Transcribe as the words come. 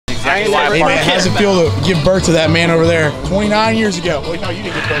Hey man, how's it feel to give birth to that man over there? 29 years ago. Wait, no, you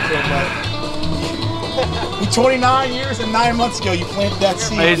didn't give birth to him, but 29 years and 9 months ago, you planted that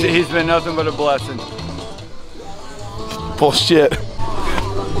seed. He's been nothing but a blessing. Bullshit.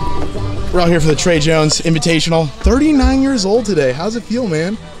 We're out here for the Trey Jones Invitational. 39 years old today. How's it feel,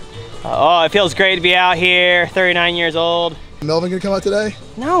 man? Oh, it feels great to be out here. 39 years old. Melvin gonna come out today?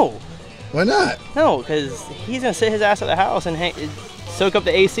 No. Why not? No, because he's gonna sit his ass at the house and soak up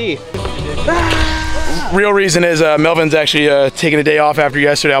the AC. Real reason is Melvin's actually taking a day off after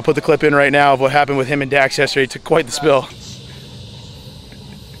yesterday. I'll put the clip in right now of what happened with him and Dax yesterday. It took quite the spill.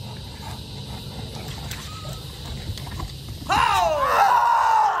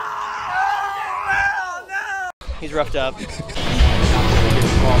 He's roughed up.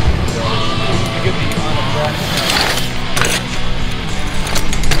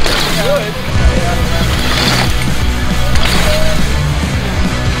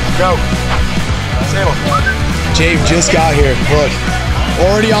 Go. Sail. Jave just got here. Look.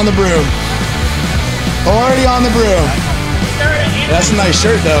 Already on the broom. Already on the broom. That's a nice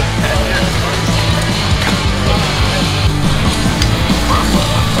shirt though.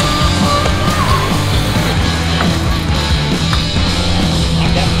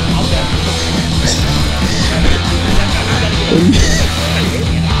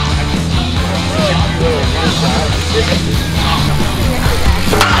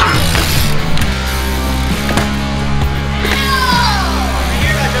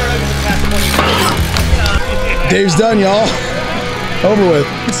 Dave's done, y'all. Over with.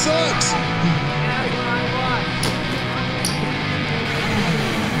 It sucks.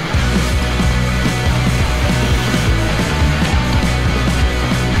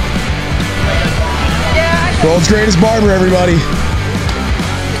 World's greatest barber, everybody.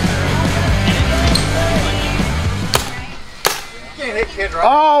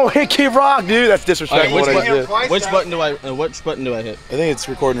 Oh, hit Kid Rock, dude. That's disrespectful. Right, which button do I hit? I think it's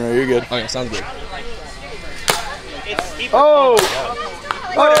recording right. You're good. Okay, sounds good. Oh!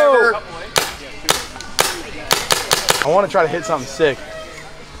 Whatever. I want to try to hit something sick.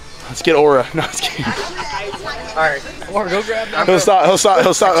 Let's get Aura. No, I'm just kidding. Alright. Aura, go grab that. He'll stop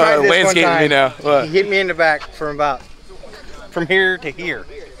landscaping me now. What? He hit me in the back from here to here.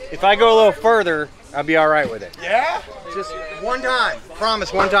 If I go a little further, I'll be alright with it. Yeah? Just one time.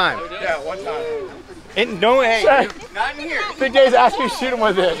 Promise, one time. Yeah, one time. And no, hey, not in here. Big Dave's asking you to shoot him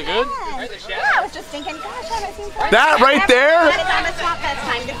with it. Is it good? Yeah, I was just thinking, gosh, I haven't seen Fred. That right there? By the time it's Swamp Fest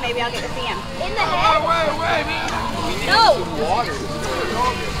time, because maybe I'll get to see him. In the head? No!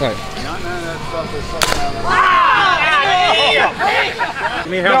 Right.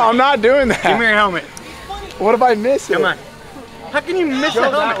 No, I'm not doing that. give me your helmet. What if I miss it? Come on. How can you miss the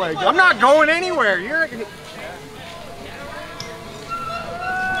helmet? I'm not going anywhere. You're.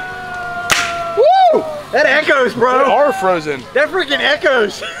 Woo! That echoes, bro. They are frozen. That freaking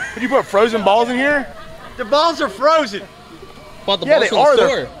echoes. Did you put frozen balls in here? The balls are frozen. Bought the Yeah, balls they from are. the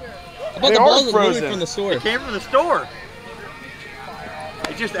store. I bought They the are balls frozen. from the store. It came from the store.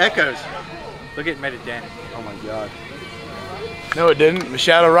 It just echoes. Look at it, made it dent. Oh my god. No, it didn't. The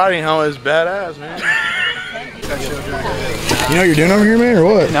shadow riding helmet is badass, man. You know what you're doing over here, man, or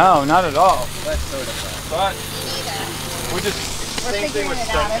what? No, not at all. But we just Same thing with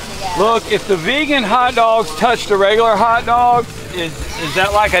stuff. look. If the vegan hot dogs touch the regular hot dog, is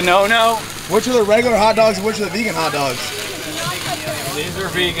that like a no-no? Which are the regular hot dogs and which are the vegan hot dogs? These are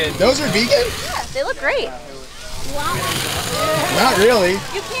vegan. Those are vegan? Yeah, they look great. Wow. Not really.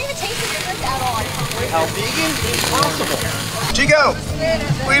 You can't even taste the difference at all. How vegan is possible? Chico,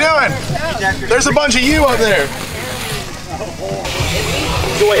 what are you doing? There's a bunch of you up there.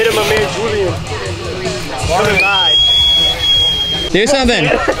 Go ahead of my man Julian. Do something.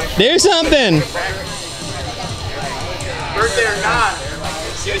 Do something. Birthday or not.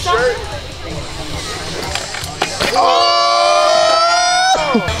 Get a shirt.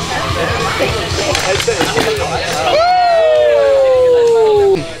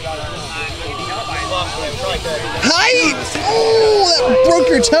 Hi! Oh, that broke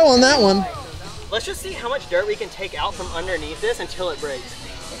your toe on that one. Let's just see how much dirt we can take out from underneath this until it breaks.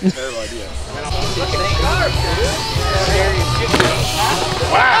 Terrible idea.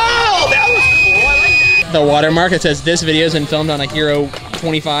 Wow, that was cool. I like that. The watermark that says this video has been filmed on a Hero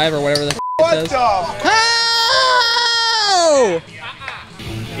 25 or whatever the What it says. the? Oh!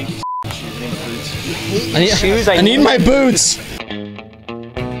 I need my boots.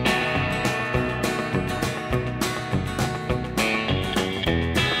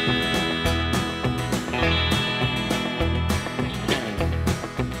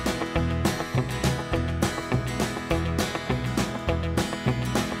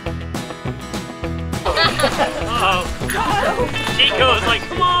 Chico's like,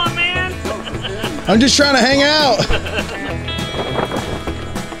 come on, man. I'm just trying to hang out.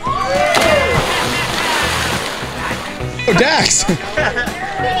 Oh, Dax. Do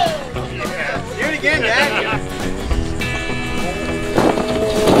it again, Dax.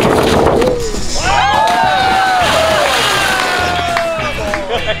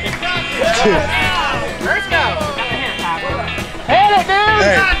 Let's go. Hit it, dude!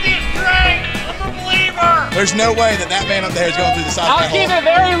 Hey, Got this drink. I'm a believer. there's no way that that man up there is going through the side I'll of keep that it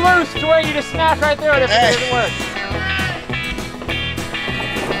very loose to where you just snap right through it if Hey. it doesn't work.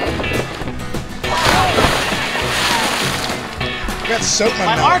 hole. Got soap in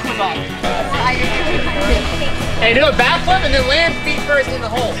my mouth. Arc was off. Hey, do a backflip and then land feet first in the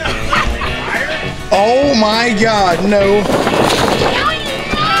hole. Oh my God, no.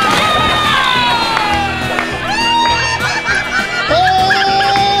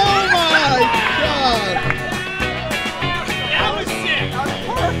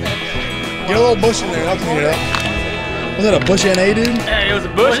 Get a little bush in there, that'll clean it up. Was that a bush NA, dude? Hey, it was a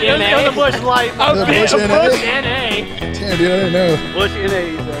bush NA. It was a bush light. Was it a bush NA? NA. Damn, dude, I didn't know. Bush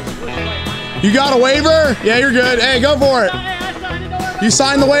NA. You got a waiver? Yeah, you're good. Hey, go for it. You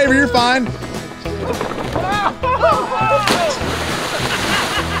signed the waiver, you're fine.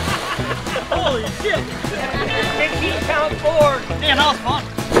 Holy shit. 15-pound board. Damn, that was fun.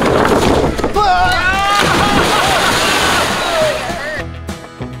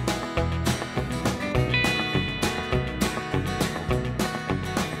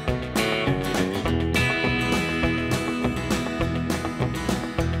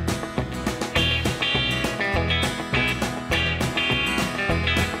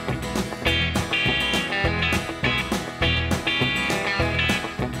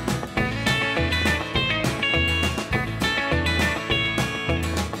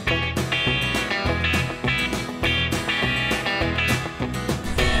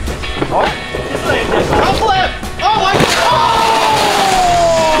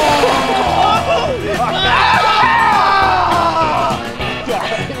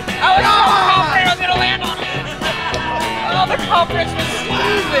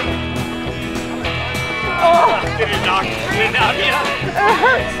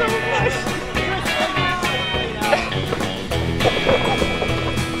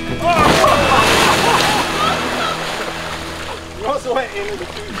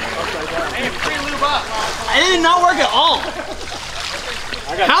 I did not work at all.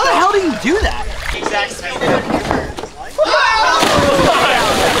 How the hell do you do that? Exact speed.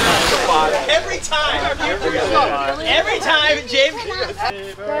 Every time. Every time, James.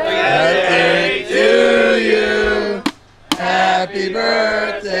 Birthday to you. Happy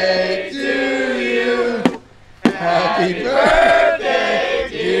birthday to you. Happy birthday,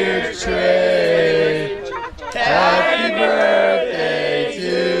 dear Trey. Happy birthday to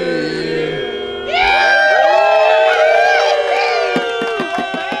you.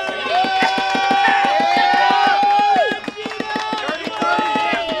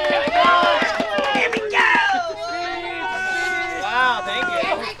 Wow, thank you.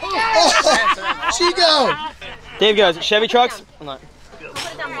 Chico! Dave goes, Chevy trucks? I'm not.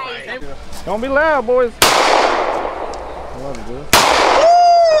 Don't be loud, boys.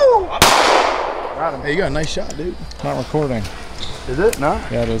 Hey, you got a nice shot, dude. Not recording. Is it? No?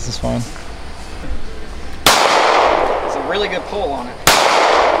 Yeah, it is. It's fine. It's a really good pull on it.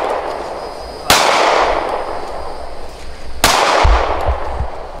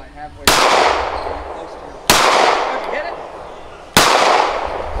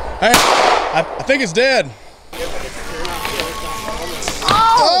 Hey, I think it's dead.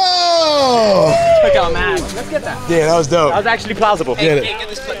 Oh! Look how mad. Let's get that. Yeah, that was dope. That was actually plausible. Get it. Hey, get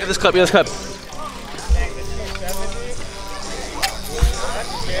this clip, get this clip, get this clip.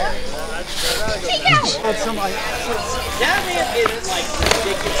 That man is like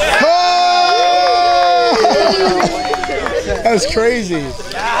ridiculous. Oh! That was crazy.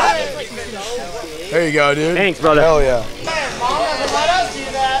 There you go, dude. Thanks, brother. Hell yeah.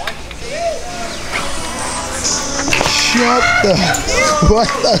 Shut the... What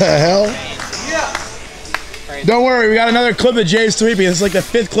the hell? Don't worry, we got another clip of Jay's sweeping. This is like the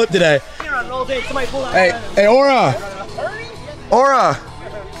 5th clip today. Hey, Aura. Aura.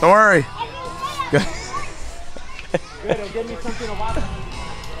 Don't worry.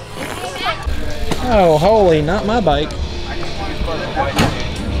 Oh, holy, not my bike.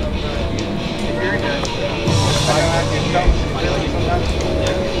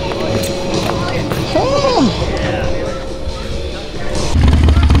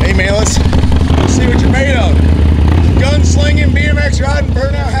 Hey man, let's see what you're made of. Gunslinging, BMX riding,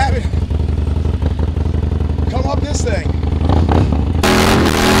 burnout habit.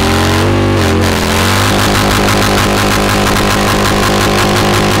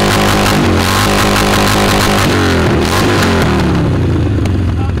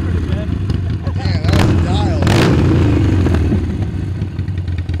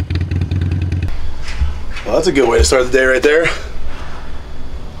 that's a good way to start the day right there.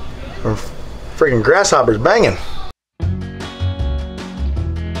 Freaking grasshoppers banging.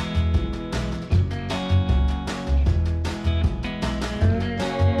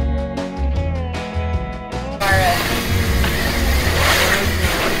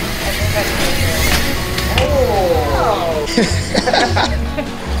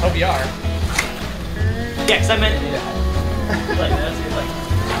 Hope you are. Yeah, because I meant like that's like.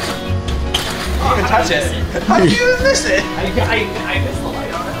 You can touch it. How did you miss it? I missed the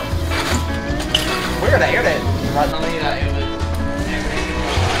light on it. Weird, I aired it.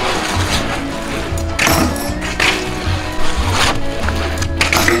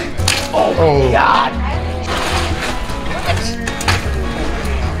 Oh, God.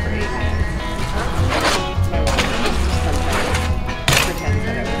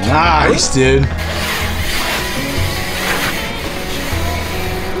 nice, dude.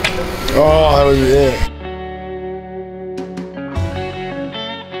 Oh, that was it.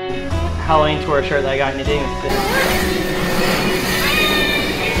 Halloween tour shirt that I got in the day.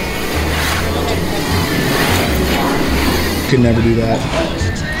 Could never do that.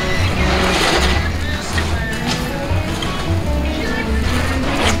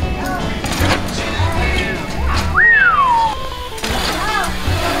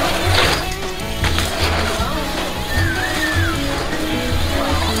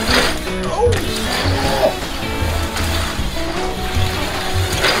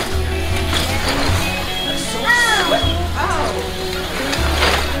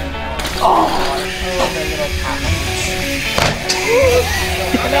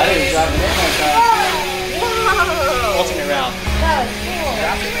 Ultimate round.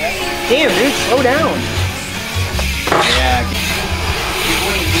 Damn, dude, slow down. Yeah. You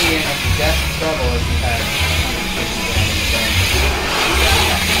wouldn't be in death trouble if you had.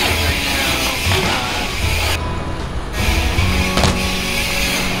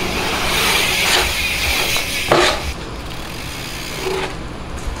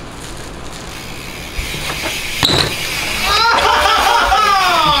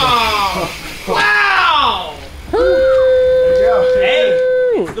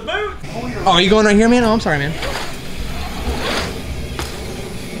 Oh, are you going right here, man? Oh, I'm sorry, man.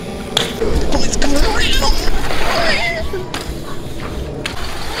 Oh, it's coming around.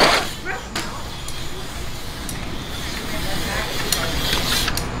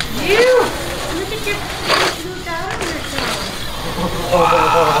 Look at your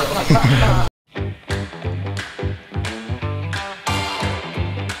daughter.